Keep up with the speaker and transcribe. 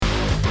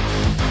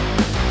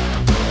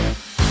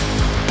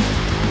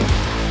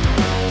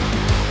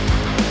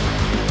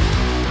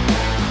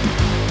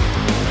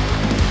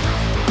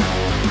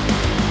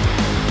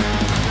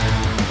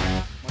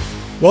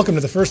Welcome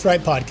to the First Right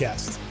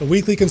Podcast, a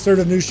weekly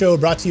conservative news show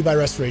brought to you by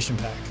Restoration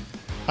PAC.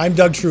 I'm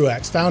Doug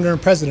Truax, founder and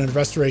president of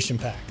Restoration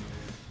PAC.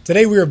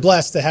 Today we are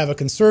blessed to have a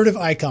conservative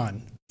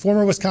icon,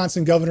 former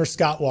Wisconsin Governor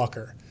Scott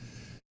Walker.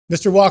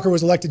 Mr. Walker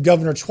was elected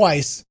governor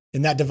twice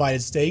in that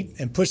divided state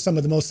and pushed some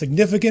of the most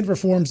significant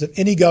reforms of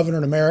any governor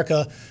in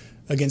America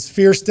against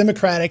fierce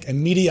Democratic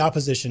and media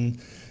opposition,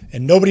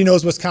 and nobody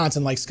knows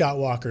Wisconsin like Scott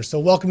Walker.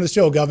 So welcome to the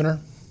show, Governor.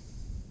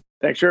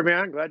 Thanks for having me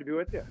on. Glad to be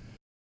with you.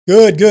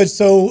 Good.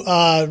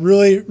 So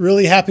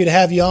really happy to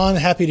have you on.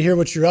 Happy to hear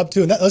what you're up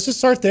to. And let's just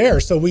start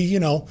there. So we,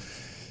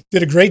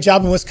 did a great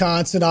job in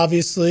Wisconsin,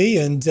 obviously,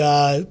 and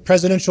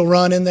presidential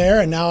run in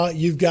there. And now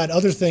you've got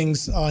other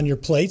things on your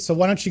plate. So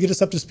why don't you get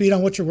us up to speed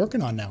on what you're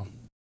working on now?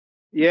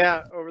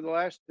 Yeah, over the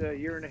last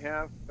year and a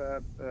half,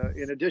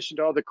 in addition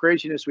to all the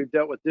craziness we've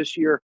dealt with this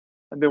year,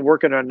 I've been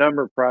working on a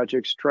number of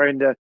projects trying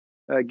to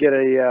get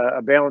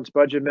a balanced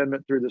budget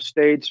amendment through the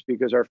states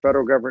because our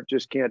federal government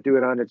just can't do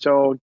it on its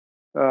own.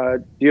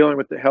 Dealing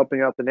with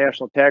helping out the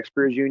National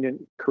Taxpayers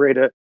Union, create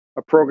a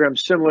program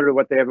similar to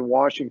what they have in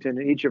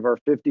Washington in each of our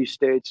 50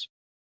 states,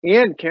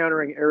 and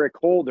countering Eric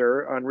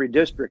Holder on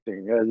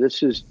redistricting.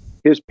 This is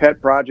his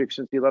pet project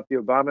since he left the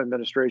Obama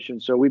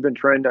administration. So we've been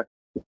trying to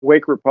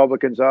wake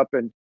Republicans up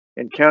and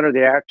counter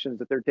the actions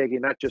that they're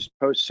taking, not just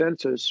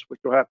post-census,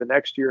 which will happen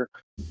next year,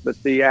 but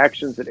the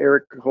actions that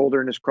Eric Holder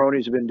and his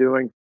cronies have been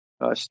doing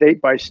state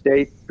by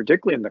state,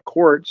 particularly in the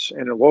courts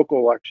and in local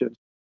elections.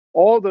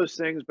 All those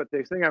things, but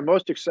the thing I'm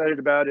most excited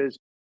about is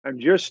I'm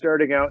just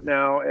starting out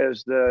now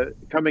as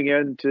coming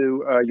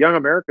into Young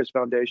America's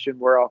Foundation,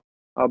 where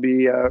I'll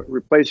be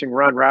replacing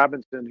Ron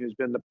Robinson, who's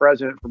been the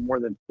president for more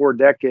than 4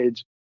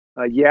 decades.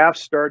 YAF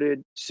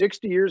started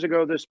 60 years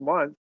ago this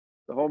month,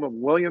 the home of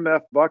William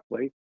F.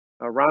 Buckley.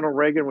 Ronald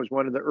Reagan was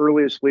one of the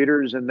earliest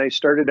leaders, and they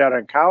started out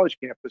on college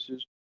campuses.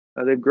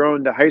 They've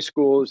grown to high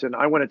schools, and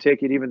I want to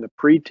take it even to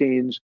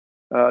preteens,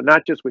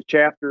 not just with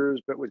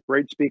chapters, but with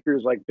great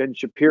speakers like Ben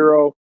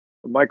Shapiro,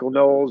 Michael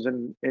Knowles,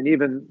 and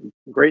even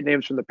great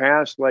names from the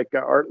past like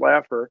Art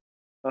Laffer.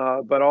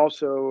 But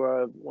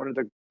also one of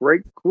the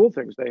great cool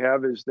things they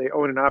have is they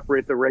own and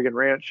operate the Reagan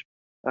Ranch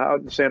out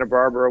in Santa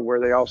Barbara,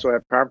 where they also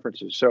have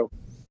conferences. So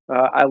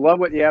I love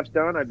what YAF's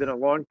done. I've been a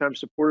longtime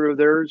supporter of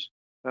theirs.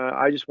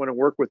 I just want to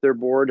work with their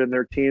board and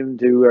their team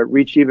to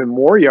reach even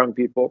more young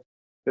people,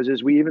 because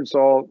as we even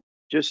saw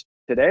just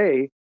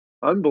today,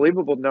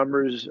 unbelievable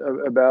numbers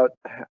about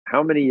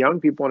how many young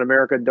people in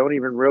America don't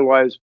even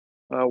realize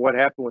what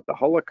happened with the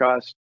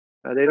Holocaust.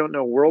 They don't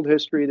know world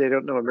history. They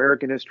don't know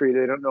American history.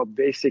 They don't know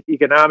basic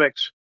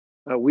economics.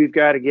 We've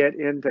got to get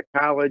into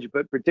college,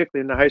 but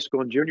particularly into high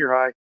school and junior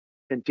high,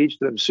 and teach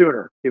them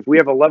sooner. If we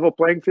have a level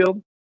playing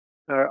field,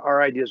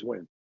 our ideas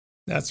win.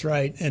 That's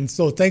right. And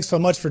so thanks so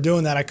much for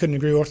doing that. I couldn't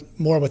agree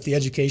more with the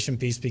education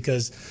piece,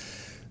 because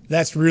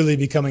that's really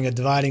becoming a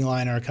dividing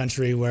line in our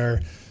country where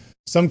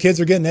some kids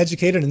are getting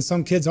educated and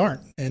some kids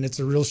aren't. And it's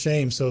a real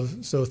shame. So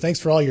thanks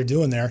for all you're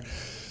doing there.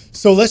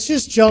 So let's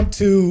just jump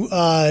to,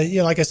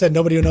 like I said,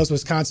 nobody knows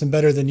Wisconsin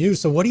better than you.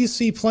 So what do you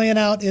see playing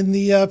out in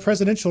the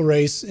presidential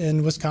race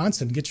in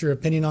Wisconsin? Get your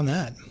opinion on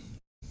that.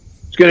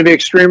 It's going to be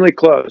extremely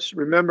close.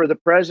 Remember, the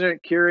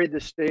president carried the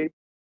state,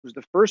 was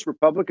the first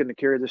Republican to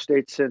carry the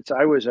state since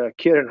I was a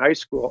kid in high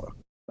school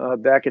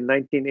back in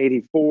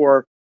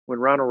 1984, when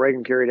Ronald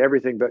Reagan carried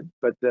everything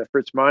but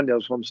Fritz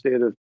Mondale's home state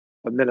of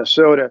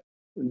Minnesota.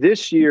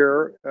 This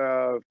year,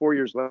 4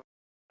 years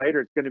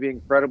later, it's going to be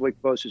incredibly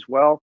close as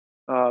well.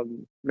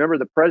 Remember,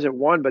 the president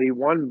won, but he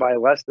won by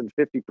less than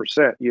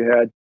 50%. You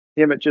had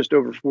him at just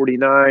over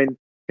 49,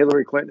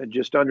 Hillary Clinton at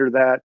just under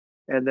that,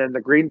 and then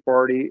the Green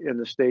Party in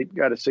the state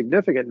got a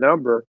significant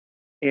number.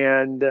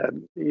 And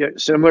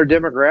similar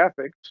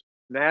demographics.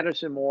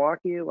 Madison,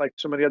 Milwaukee, like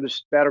some of the other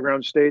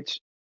battleground states,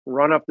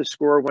 run up the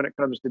score when it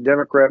comes to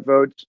Democrat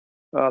votes.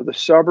 The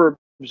suburbs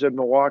of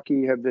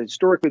Milwaukee have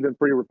historically been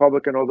pretty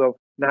Republican, although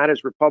not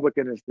as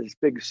Republican as these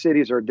big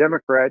cities are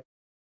Democrat.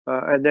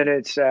 And then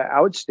it's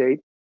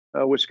outstate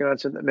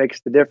Wisconsin that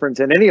makes the difference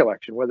in any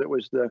election, whether it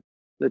was the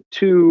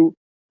 2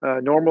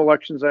 normal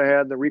elections I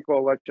had, the recall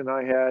election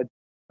I had,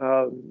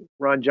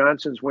 Ron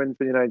Johnson's win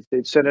for the United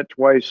States Senate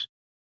twice,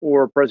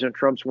 or President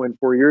Trump's win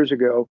 4 years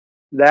ago.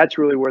 That's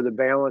really where the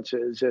balance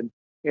is. And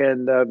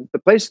the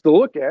place to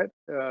look at,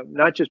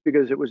 not just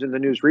because it was in the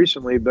news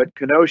recently, but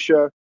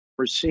Kenosha,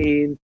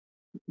 Racine,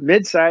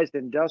 mid-sized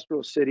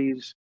industrial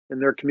cities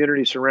and their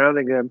communities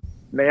surrounding them,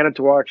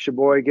 Manitowoc,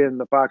 Sheboygan,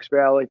 the Fox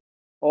Valley,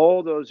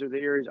 all those are the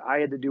areas I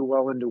had to do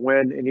well in to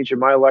win in each of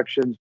my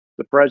elections.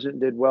 The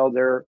president did well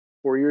there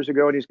 4 years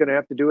ago, and he's going to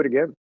have to do it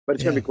again, but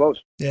it's going to be close.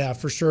 Yeah,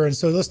 for sure. And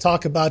so let's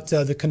talk about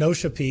the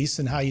Kenosha piece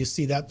and how you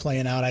see that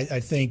playing out.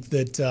 I think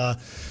that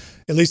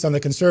at least on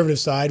the conservative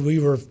side,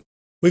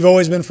 we've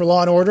always been for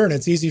law and order, and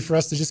it's easy for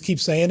us to just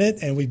keep saying it.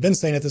 And we've been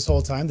saying it this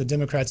whole time. The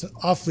Democrats are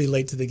awfully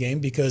late to the game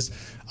because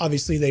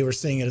obviously they were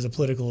seeing it as a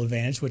political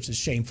advantage, which is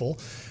shameful.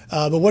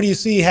 But what do you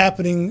see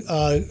happening,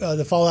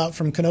 the fallout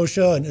from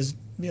Kenosha, and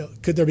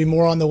could there be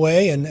more on the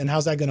way? And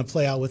how's that going to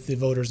play out with the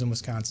voters in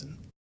Wisconsin?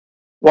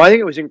 Well, I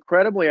think it was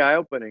incredibly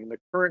eye-opening. The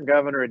current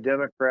governor, a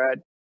Democrat,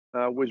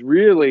 was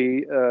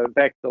really, in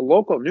fact, the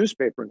local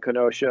newspaper in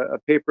Kenosha, a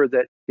paper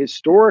that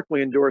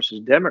historically endorses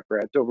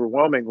Democrats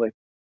overwhelmingly,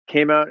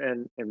 came out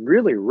and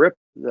really ripped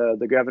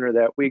the governor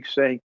that week,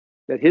 saying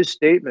that his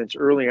statements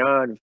early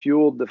on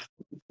fueled the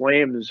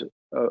flames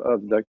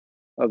of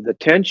the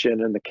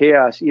tension and the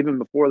chaos even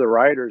before the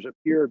rioters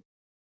appeared.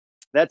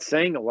 That's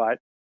saying a lot.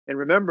 And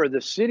remember,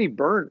 the city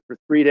burned for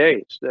 3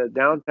 days. The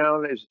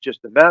downtown is just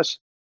a mess,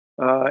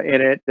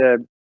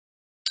 and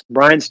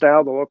Brian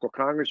Style, the local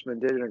congressman,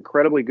 did an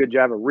incredibly good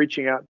job of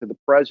reaching out to the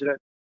president.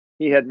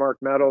 He had Mark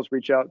Meadows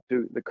reach out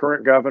to the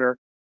current governor,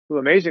 who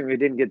amazingly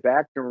didn't get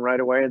back to him right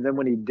away. And then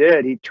when he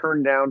did, he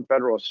turned down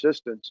federal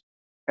assistance.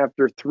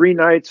 After 3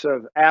 nights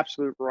of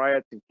absolute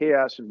riots and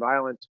chaos and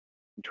violence,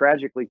 and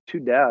tragically 2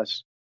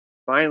 deaths,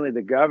 finally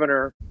the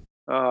governor,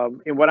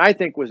 in what I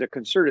think was a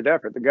concerted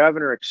effort, the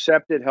governor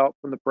accepted help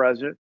from the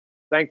president.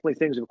 Thankfully,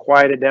 things have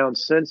quieted down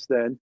since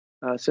then,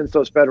 since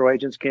those federal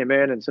agents came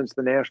in and since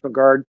the National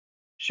Guard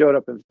showed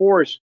up in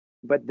force.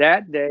 But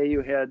that day,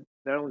 you had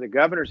not only the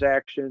governor's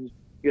actions,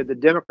 you had the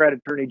Democrat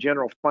Attorney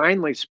General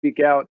finally speak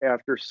out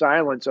after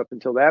silence up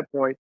until that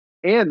point.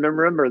 And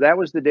remember, that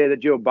was the day that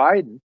Joe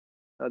Biden,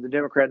 the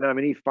Democrat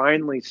nominee,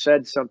 finally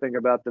said something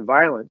about the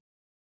violence.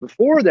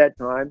 Before that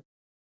time,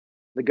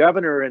 the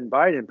governor and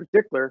Biden in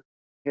particular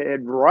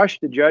had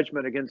rushed to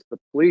judgment against the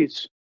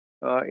police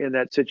in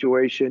that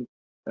situation,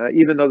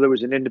 even though there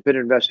was an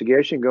independent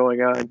investigation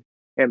going on.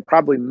 And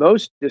probably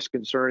most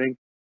disconcerting,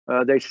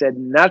 they said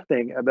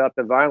nothing about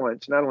the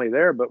violence, not only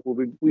there, but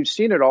we've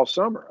seen it all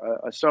summer,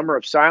 a summer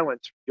of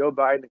silence for Joe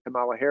Biden and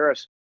Kamala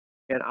Harris.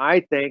 And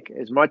I think,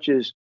 as much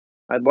as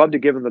I'd love to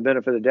give them the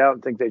benefit of the doubt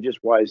and think they just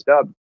wised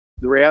up,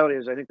 the reality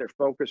is I think their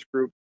focus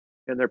group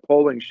and their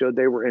polling showed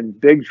they were in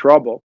big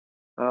trouble,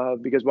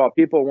 because while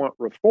people want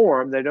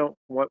reform, they don't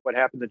want what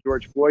happened to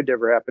George Floyd to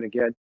ever happen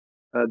again.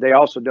 They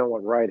also don't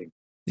want rioting.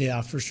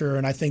 Yeah, for sure.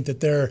 And I think that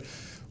their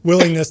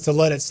willingness to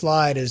let it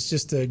slide is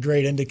just a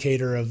great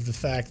indicator of the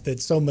fact that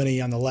so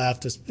many on the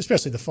left,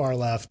 especially the far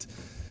left,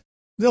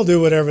 they'll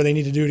do whatever they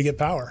need to do to get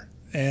power.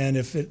 And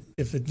if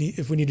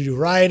we need to do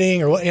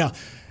rioting or what,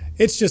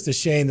 it's just a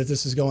shame that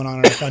this is going on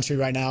in our country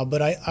right now.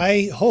 But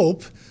I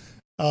hope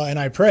and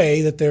I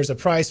pray that there's a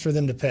price for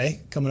them to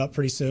pay coming up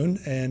pretty soon,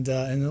 and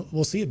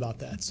we'll see about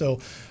that. So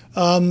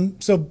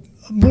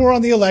more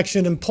on the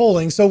election and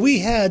polling. So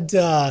we've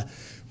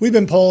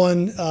been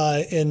polling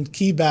in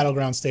key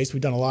battleground states.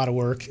 We've done a lot of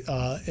work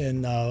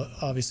in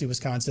obviously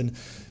Wisconsin,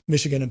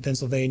 Michigan, and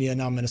Pennsylvania,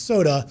 now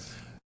Minnesota.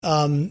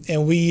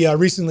 And we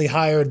recently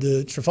hired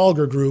the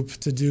Trafalgar Group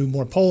to do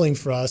more polling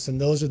for us. And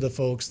those are the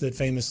folks that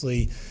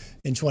famously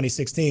in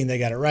 2016, they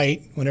got it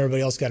right when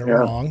everybody else got it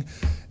wrong.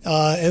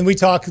 And we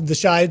talked the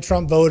shy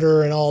Trump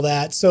voter and all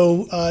that.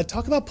 So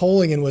talk about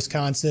polling in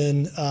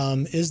Wisconsin.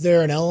 Is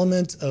there an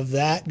element of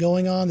that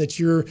going on that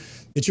you're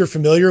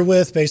familiar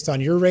with based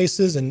on your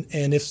races? And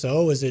if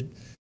so, is it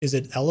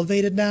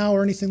elevated now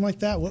or anything like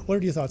that? What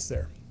are your thoughts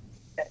there?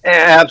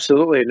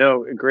 Absolutely.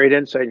 No, great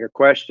insight in your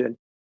question.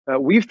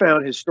 We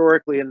found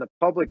historically in the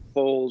public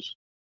polls,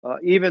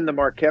 even the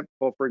Marquette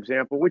poll, for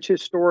example, which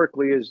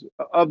historically is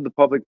of the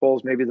public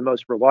polls maybe the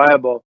most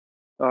reliable.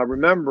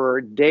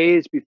 Remember,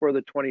 days before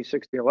the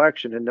 2016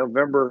 election, in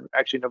November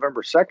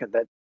 2nd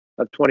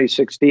of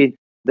 2016,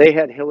 they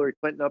had Hillary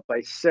Clinton up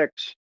by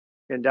 6,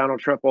 and Donald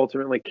Trump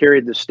ultimately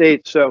carried the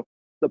state. So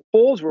the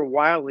polls were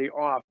wildly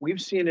off.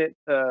 We've seen it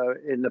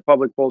in the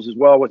public polls as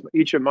well with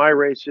each of my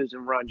races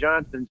and Ron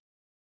Johnson's,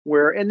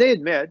 and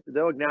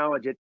they'll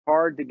acknowledge it's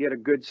hard to get a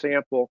good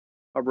sample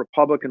of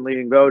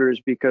Republican-leaning voters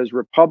because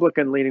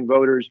Republican-leaning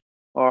voters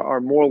are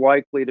more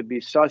likely to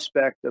be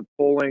suspect of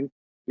polling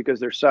because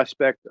they're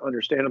suspect,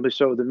 understandably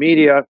so, of the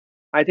media.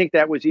 I think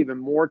that was even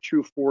more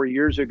true 4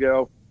 years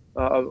ago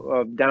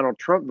of Donald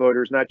Trump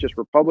voters, not just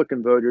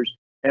Republican voters.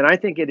 And I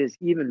think it is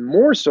even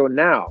more so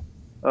now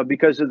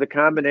because of the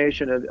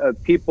combination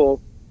of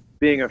people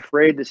being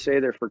afraid to say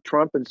they're for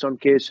Trump in some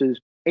cases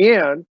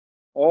and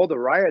all the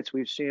riots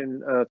we've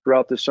seen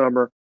throughout the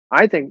summer.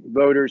 I think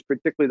voters,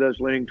 particularly those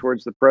leaning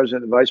towards the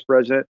president and vice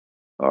president,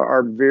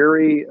 are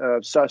very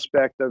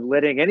suspect of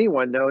letting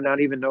anyone know,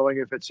 not even knowing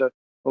if it's a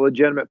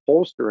legitimate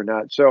pollster or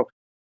not. So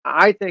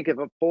I think if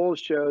a poll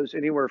shows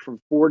anywhere from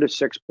 4 to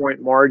 6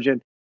 point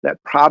margin, that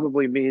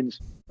probably means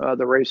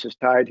the race is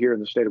tied here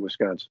in the state of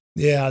Wisconsin.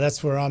 Yeah,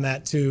 that's where I'm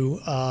at too.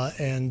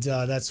 And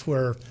that's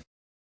where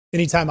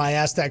anytime I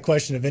ask that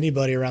question of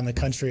anybody around the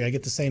country, I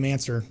get the same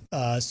answer.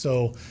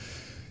 So,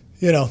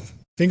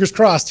 fingers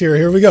crossed here.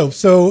 Here we go.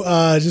 So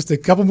just a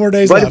couple more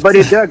days left.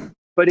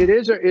 But it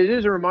is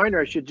a reminder.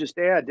 I should just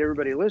add to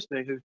everybody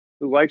listening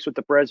who likes what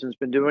the president's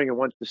been doing and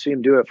wants to see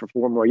him do it for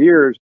 4 more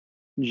years.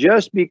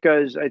 Just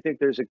because I think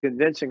there's a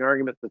convincing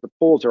argument that the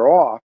polls are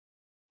off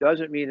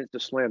doesn't mean it's a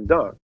slam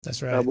dunk.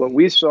 That's right. What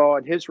we saw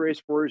in his race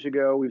 4 years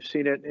ago, we've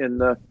seen it in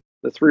the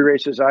 3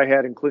 races I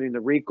had, including the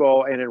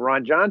recall, and in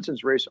Ron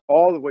Johnson's race,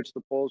 all of which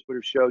the polls would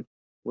have showed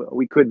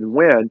we couldn't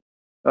win.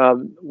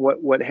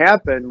 What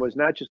happened was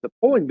not just the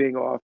polling being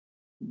off,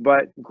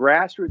 but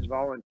grassroots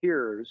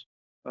volunteers,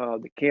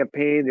 the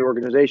campaign, the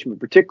organization,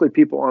 but particularly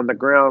people on the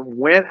ground,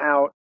 went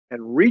out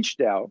and reached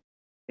out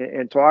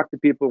and talked to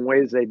people in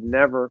ways they'd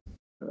never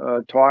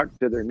talked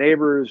to their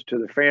neighbors, to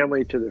their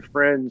family, to their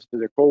friends, to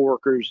their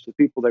coworkers, to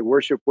people they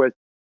worship with.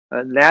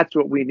 And that's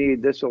what we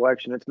need this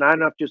election. It's not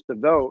enough just to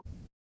vote.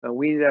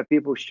 We need to have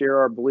people share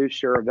our beliefs,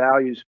 share our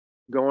values,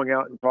 going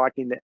out and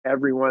talking to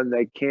everyone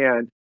they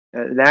can.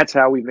 And that's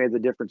how we've made the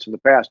difference in the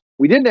past.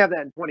 We didn't have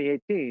that in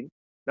 2018,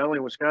 not only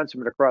in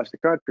Wisconsin, but across the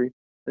country.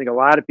 I think a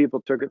lot of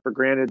people took it for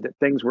granted that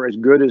things were as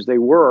good as they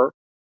were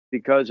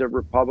because of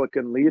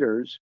Republican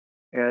leaders.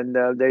 And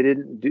they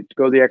didn't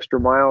go the extra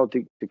mile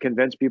to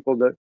convince people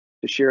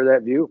to share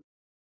that view.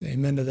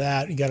 Amen to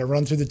that. You got to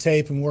run through the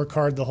tape and work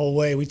hard the whole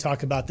way. We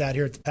talk about that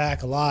here at the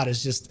PAC a lot.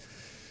 It's just,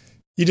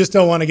 you just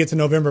don't want to get to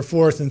November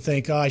 4th and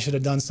think, oh, I should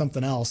have done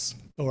something else,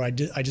 or I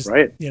just,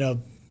 right.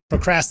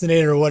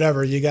 Procrastinated or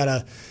whatever. You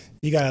gotta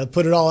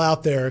put it all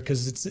out there,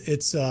 because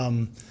it's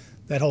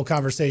that whole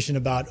conversation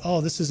about, oh,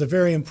 this is a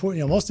very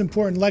important, most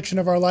important election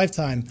of our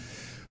lifetime.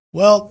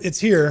 Well, it's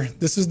here.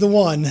 This is the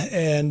one,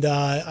 and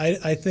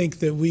I think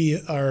that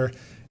we are,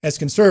 as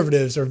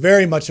conservatives, are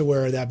very much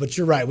aware of that. But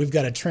you're right. We've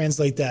got to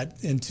translate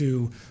that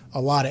into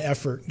a lot of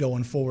effort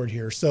going forward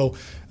here. So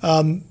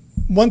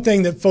one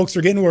thing that folks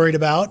are getting worried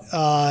about,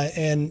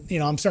 and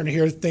I'm starting to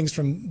hear things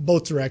from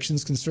both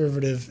directions,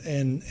 conservative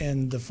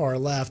and the far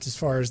left, as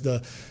far as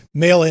the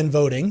mail-in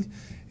voting.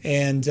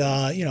 And,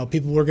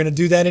 people were going to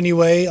do that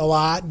anyway a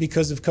lot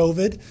because of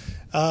COVID.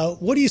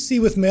 What do you see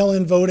with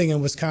mail-in voting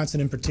in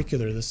Wisconsin in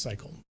particular this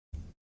cycle?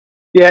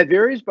 Yeah, it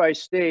varies by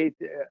state.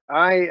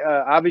 I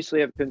obviously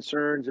have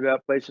concerns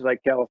about places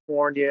like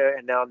California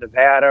and now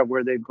Nevada,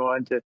 where they've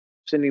gone to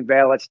sending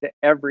ballots to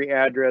every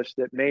address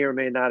that may or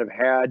may not have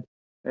had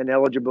an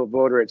eligible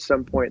voter at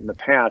some point in the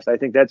past. I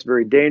think that's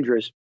very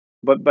dangerous.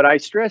 But I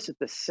stress at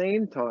the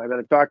same time, and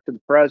I've talked to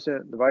the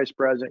president, the vice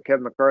president,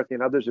 Kevin McCarthy,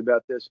 and others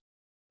about this,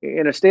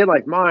 in a state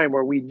like mine,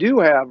 where we do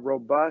have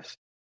robust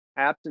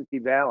absentee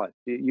ballots.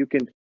 You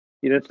can,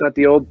 it's not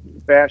the old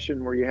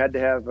fashioned where you had to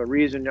have a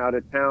reason out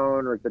of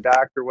town or at the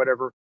doctor or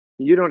whatever.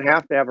 You don't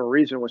have to have a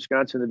reason in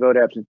Wisconsin to vote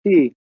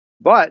absentee.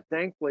 But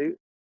thankfully,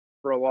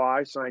 for a law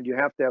I signed, you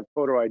have to have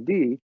photo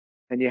ID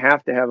and you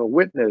have to have a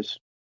witness.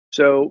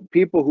 So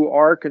people who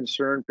are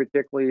concerned,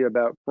 particularly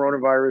about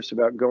coronavirus,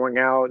 about going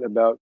out,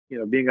 about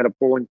being at a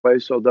polling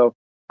place, although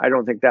I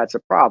don't think that's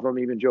a problem.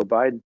 Even Joe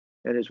Biden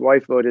and his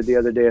wife voted the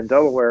other day in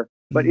Delaware.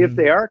 But if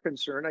they are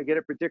concerned, I get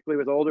it particularly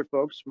with older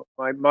folks.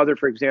 My mother,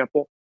 for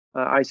example,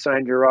 I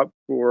signed her up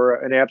for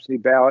an absentee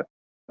ballot.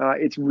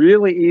 It's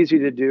really easy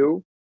to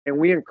do, and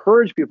we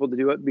encourage people to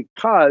do it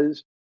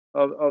because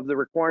of the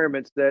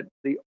requirements that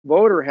the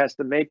voter has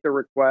to make the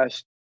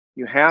request.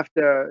 You have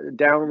to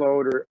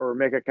download or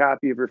make a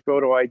copy of your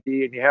photo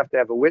ID, and you have to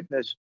have a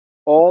witness.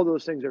 All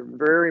those things are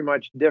very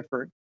much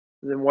different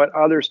than what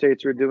other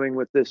states are doing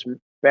with this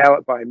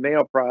ballot by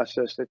mail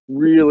process. That's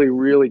really,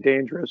 really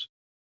dangerous.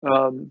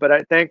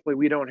 But thankfully,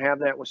 we don't have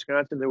that in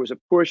Wisconsin. There was a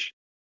push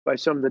by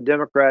some of the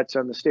Democrats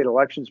on the state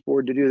elections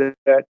board to do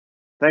that.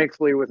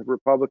 Thankfully, with the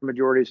Republican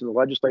majorities in the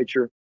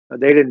legislature,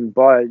 they didn't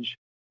budge.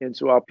 And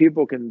so while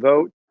people can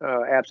vote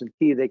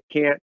absentee, they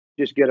can't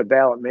just get a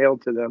ballot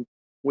mailed to them,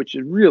 which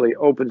really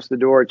opens the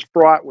door. It's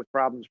fraught with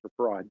problems for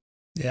fraud.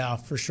 Yeah,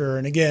 for sure.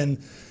 And again,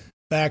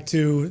 back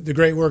to the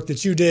great work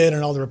that you did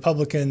and all the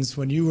Republicans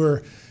when you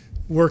were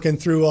working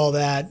through all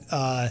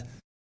that.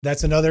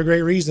 That's another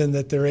great reason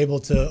that they're able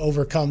to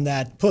overcome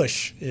that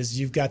push, is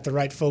you've got the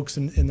right folks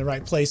in the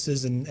right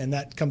places, and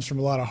that comes from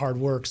a lot of hard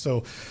work.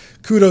 So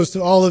kudos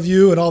to all of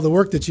you and all the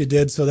work that you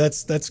did. So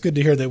that's good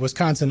to hear that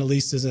Wisconsin at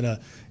least is in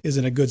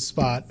a good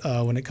spot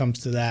when it comes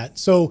to that.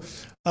 So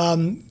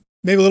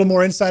maybe a little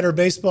more insider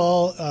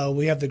baseball.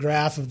 We have the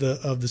graph of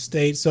the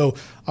state. So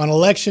on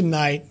election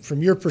night,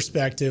 from your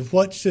perspective,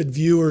 what should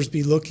viewers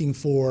be looking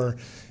for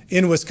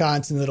in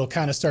Wisconsin that'll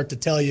kind of start to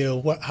tell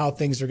you how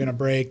things are going to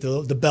break,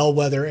 the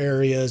bellwether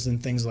areas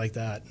and things like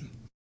that?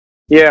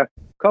 Yeah,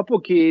 couple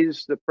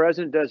keys. The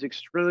president does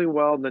extremely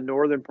well in the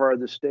northern part of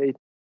the state.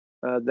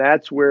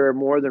 That's where,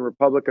 more than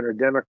Republican or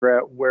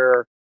Democrat,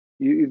 where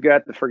you've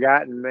got the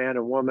forgotten man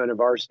and woman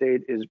of our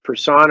state is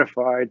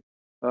personified.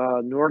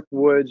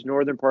 Northwoods,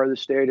 northern part of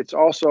the state. It's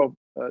also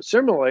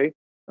similarly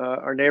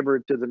our neighbor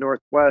to the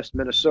northwest,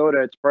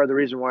 Minnesota. It's part of the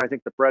reason why I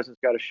think the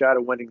president's got a shot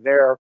of winning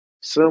there.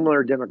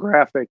 Similar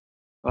demographic.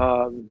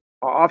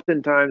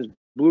 Oftentimes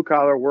blue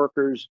collar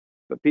workers,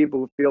 but people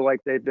who feel like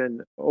they've been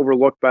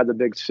overlooked by the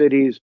big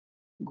cities.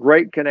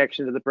 Great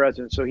connection to the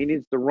president. So he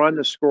needs to run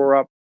the score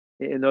up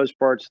in those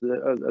parts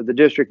of the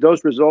district.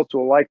 Those results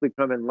will likely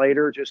come in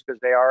later just because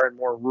they are in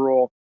more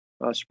rural,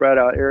 spread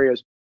out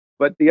areas.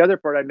 But the other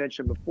part I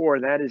mentioned before,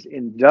 and that is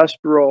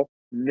industrial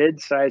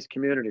mid-sized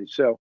communities.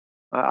 So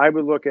I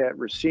would look at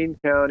Racine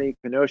County,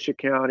 Kenosha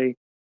County,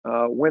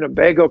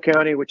 Winnebago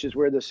County, which is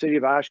where the city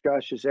of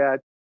Oshkosh is at,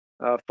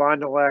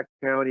 Fond du Lac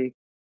County,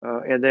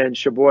 and then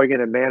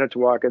Sheboygan and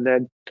Manitowoc, and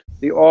then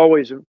the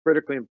always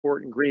critically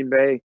important Green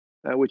Bay,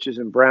 which is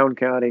in Brown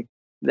County.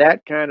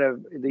 That kind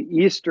of the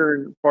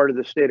eastern part of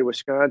the state of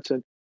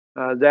Wisconsin,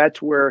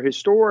 that's where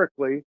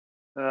historically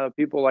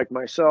people like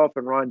myself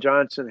and Ron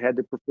Johnson had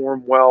to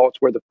perform well. It's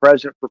where the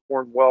president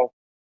performed well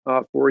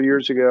 4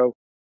 years ago.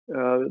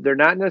 They're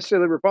not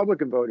necessarily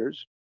Republican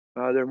voters.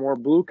 They're more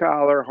blue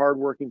collar,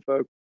 hardworking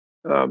folk,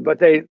 but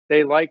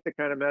they like the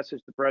kind of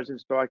message the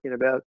president's talking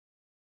about.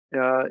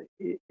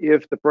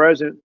 If the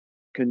president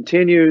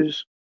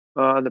continues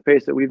on the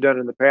pace that we've done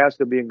in the past,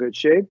 they'll be in good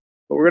shape.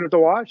 But we're going to have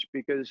to watch,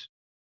 because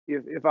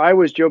if I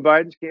was Joe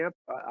Biden's camp,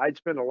 I'd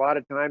spend a lot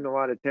of time and a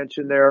lot of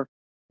attention there,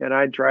 and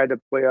I'd try to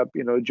play up,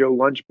 Joe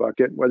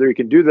Lunchbucket, whether he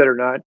can do that or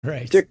not.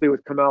 Right. Particularly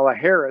with Kamala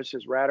Harris,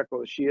 as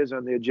radical as she is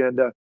on the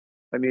agenda.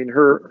 I mean,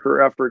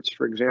 her efforts,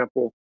 for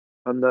example,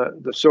 on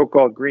the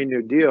so-called Green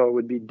New Deal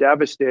would be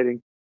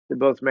devastating to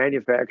both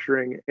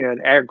manufacturing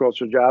and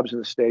agricultural jobs in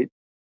the state.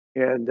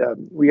 And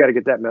we got to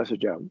get that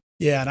message out.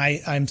 Yeah,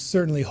 and I'm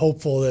certainly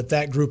hopeful that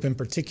that group in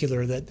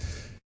particular that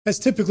has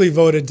typically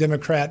voted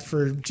Democrat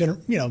for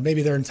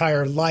maybe their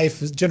entire life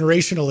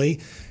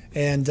generationally,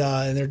 and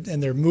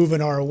they're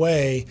moving our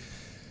way,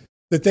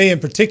 that they in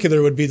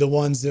particular would be the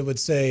ones that would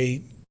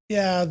say,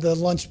 yeah, the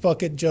lunch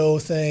bucket Joe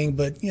thing,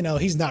 but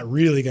he's not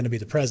really going to be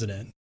the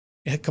president.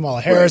 Kamala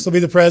Harris will be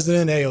the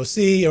president,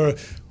 AOC or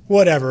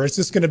whatever. It's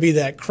just going to be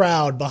that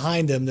crowd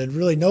behind him that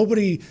really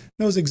nobody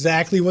knows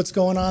exactly what's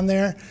going on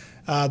there,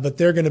 but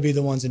they're going to be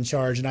the ones in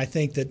charge. And I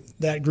think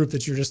that group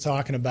that you're just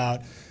talking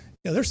about,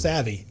 they're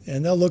savvy,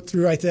 and they'll look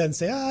through like that and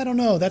say, I don't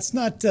know, that's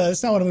not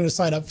what I'm going to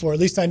sign up for. At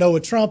least I know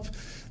with Trump,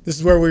 this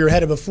is where we were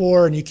headed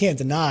before, and you can't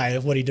deny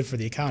what he did for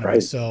the economy.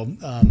 Right. So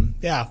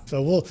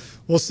so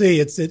we'll see.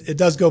 It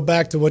does go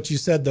back to what you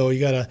said, though. You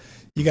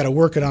gotta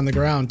work it on the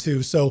ground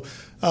too. So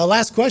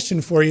last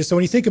question for you. So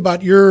when you think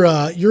about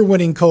your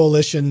winning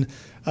coalition,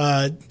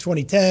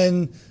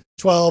 2010,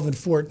 12, and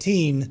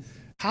 14,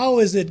 how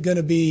is it going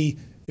to be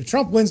if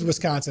Trump wins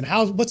Wisconsin?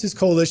 What's his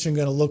coalition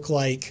going to look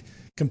like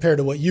compared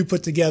to what you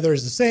put together?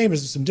 Is it the same?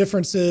 Is there some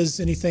differences?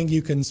 Anything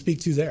you can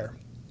speak to there?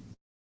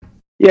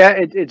 Yeah,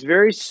 it's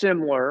very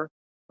similar.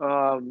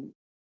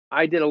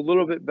 I did a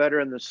little bit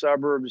better in the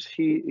suburbs.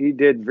 He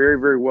did very,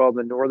 very well in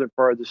the northern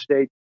part of the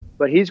state,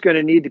 but he's going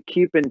to need to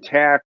keep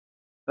intact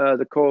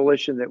the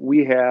coalition that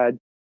we had,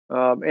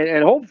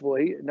 and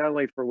hopefully not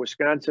only for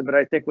Wisconsin, but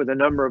I think with a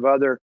number of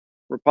other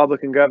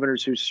Republican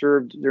governors who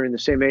served during the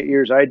same 8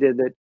 years I did,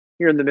 that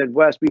here in the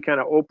Midwest, we kind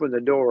of opened the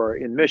door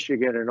in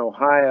Michigan and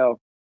Ohio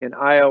and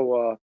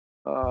Iowa,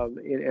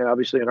 and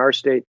obviously in our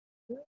state,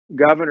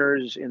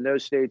 governors in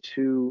those states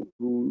who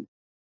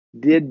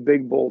did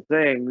big, bold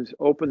things,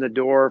 opened the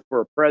door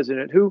for a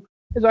president who,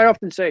 as I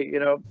often say,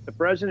 the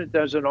president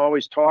doesn't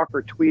always talk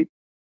or tweet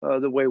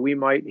the way we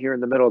might here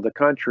in the middle of the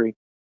country.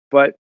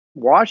 But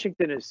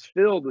Washington is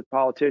filled with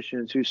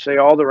politicians who say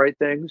all the right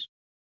things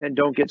and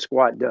don't get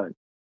squat done.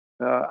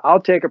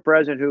 I'll take a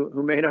president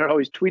who may not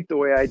always tweet the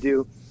way I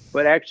do,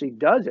 but actually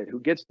does it, who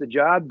gets the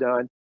job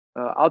done.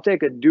 I'll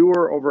take a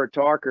doer over a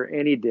talker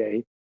any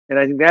day. And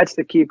I think that's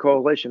the key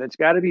coalition. It's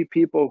got to be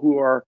people who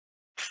are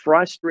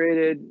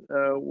frustrated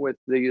with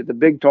the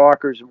big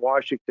talkers in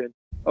Washington,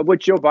 of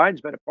which Joe Biden's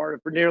been a part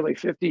of for nearly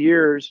 50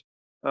 years,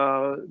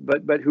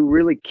 but who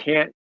really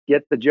can't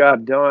get the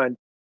job done.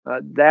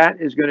 That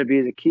is going to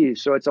be the key.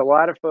 So it's a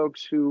lot of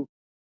folks who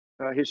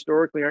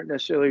historically aren't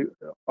necessarily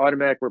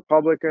automatic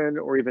Republican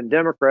or even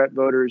Democrat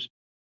voters,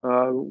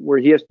 where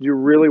he has to do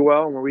really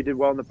well, and where we did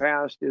well in the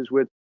past is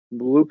with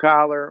blue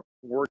collar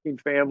working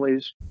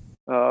families,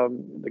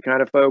 the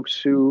kind of folks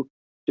who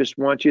just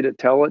want you to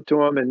tell it to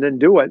them and then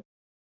do it.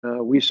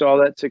 We saw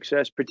that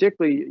success,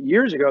 particularly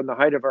years ago in the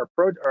height of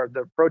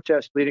the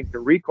protest leading to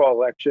recall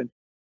election.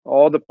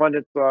 All the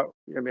pundits thought,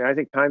 I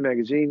think Time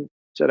Magazine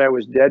said I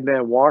was dead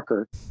man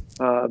Walker,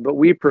 but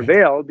we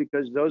prevailed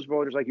because those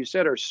voters, like you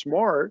said, are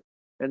smart.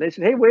 And they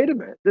said, hey, wait a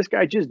minute, this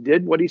guy just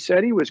did what he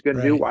said he was going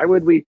to do. Why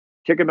would we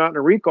kick him out in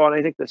a recall? And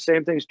I think the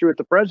same thing's true with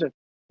the president.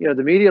 The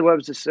media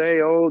loves to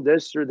say, oh,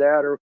 this or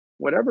that or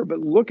whatever, but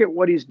look at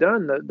what he's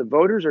done. The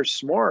voters are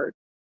smart.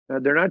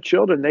 They're not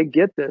children. They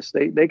get this.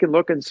 They can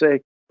look and say,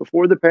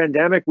 before the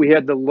pandemic, we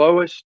had the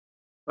lowest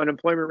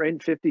unemployment rate in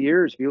 50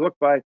 years. If you look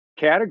by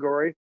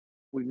category,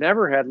 we've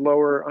never had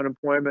lower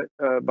unemployment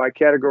by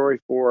category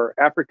for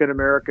African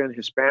American,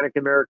 Hispanic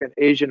American,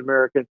 Asian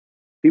American,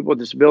 people with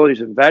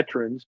disabilities, and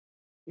veterans.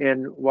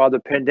 And while the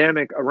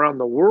pandemic around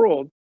the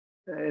world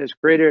has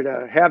created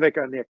a havoc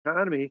on the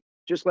economy,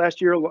 just last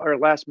year or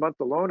last month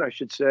alone, I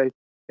should say,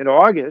 in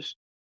August,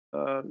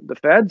 the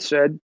Fed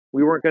said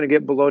we weren't going to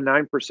get below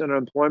 9%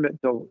 unemployment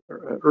until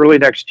early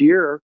next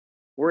year.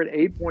 We're at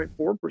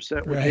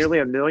 8.4% with nearly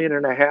 1.5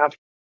 million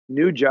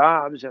new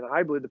jobs. And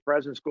I believe the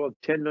president's goal of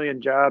 10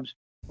 million jobs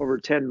over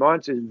 10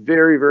 months is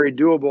very, very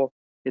doable.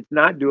 It's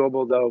not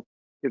doable, though,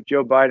 if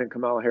Joe Biden and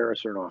Kamala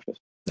Harris are in office.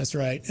 That's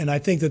right. And I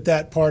think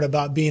that part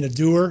about being a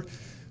doer,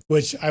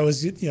 which I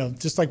was,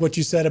 just like what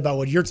you said about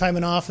what your time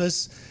in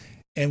office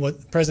and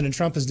what President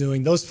Trump is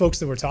doing, those folks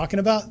that we're talking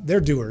about,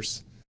 they're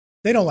doers.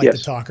 They don't like the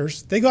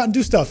talkers. They go out and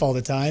do stuff all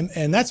the time.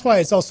 And that's why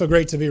it's also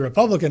great to be a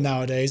Republican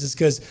nowadays, is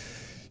because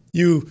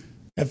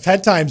have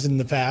had times in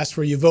the past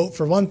where you vote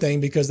for one thing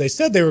because they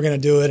said they were going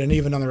to do it, and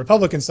even on the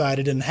Republican side,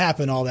 it didn't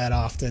happen all that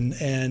often.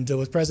 And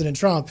with President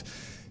Trump,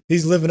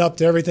 he's living up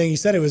to everything he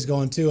said he was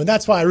going to. And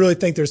that's why I really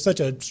think there's such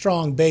a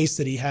strong base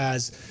that he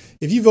has.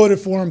 If you voted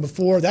for him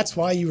before, that's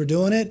why you were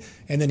doing it.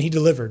 And then he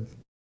delivered.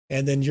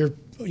 And then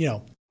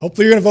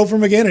hopefully you're going to vote for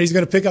him again, and he's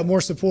going to pick up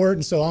more support.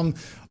 And so I'm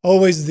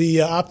always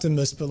the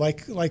optimist. But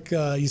like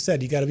you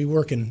said, you got to be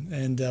working,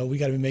 and we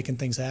got to be making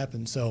things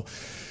happen. So,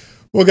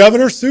 well,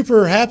 Governor,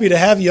 super happy to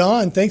have you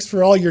on. Thanks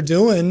for all you're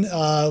doing.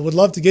 Would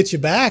love to get you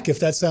back if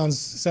that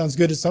sounds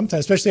good at some time,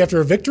 especially after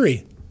a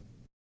victory.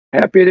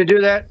 Happy to do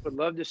that. Would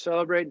love to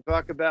celebrate and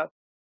talk about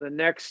the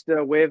next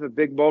wave of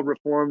big, bold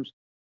reforms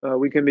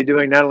we can be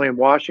doing not only in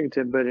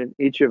Washington, but in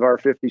each of our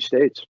 50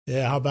 states.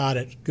 Yeah, how about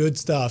it? Good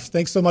stuff.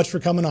 Thanks so much for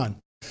coming on.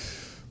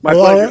 My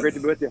pleasure. Great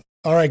to be with you.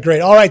 All right, great.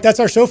 All right, that's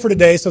our show for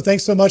today. So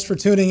thanks so much for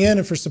tuning in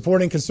and for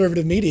supporting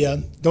conservative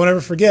media. Don't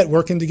ever forget,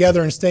 working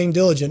together and staying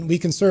diligent, we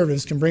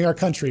conservatives can bring our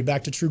country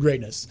back to true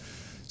greatness.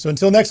 So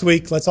until next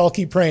week, let's all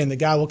keep praying that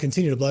God will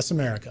continue to bless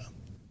America.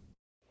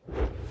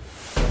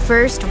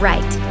 First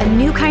Right, a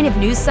new kind of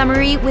news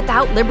summary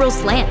without liberal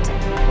slant.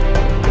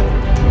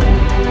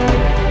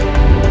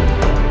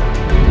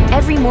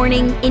 Every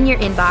morning, in your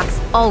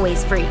inbox,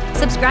 always free.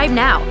 Subscribe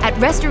now at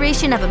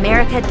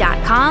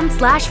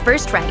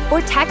restorationofamerica.com/firstright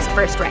or text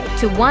First Right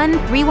to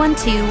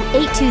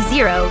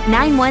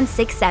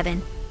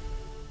 1-312-820-9167.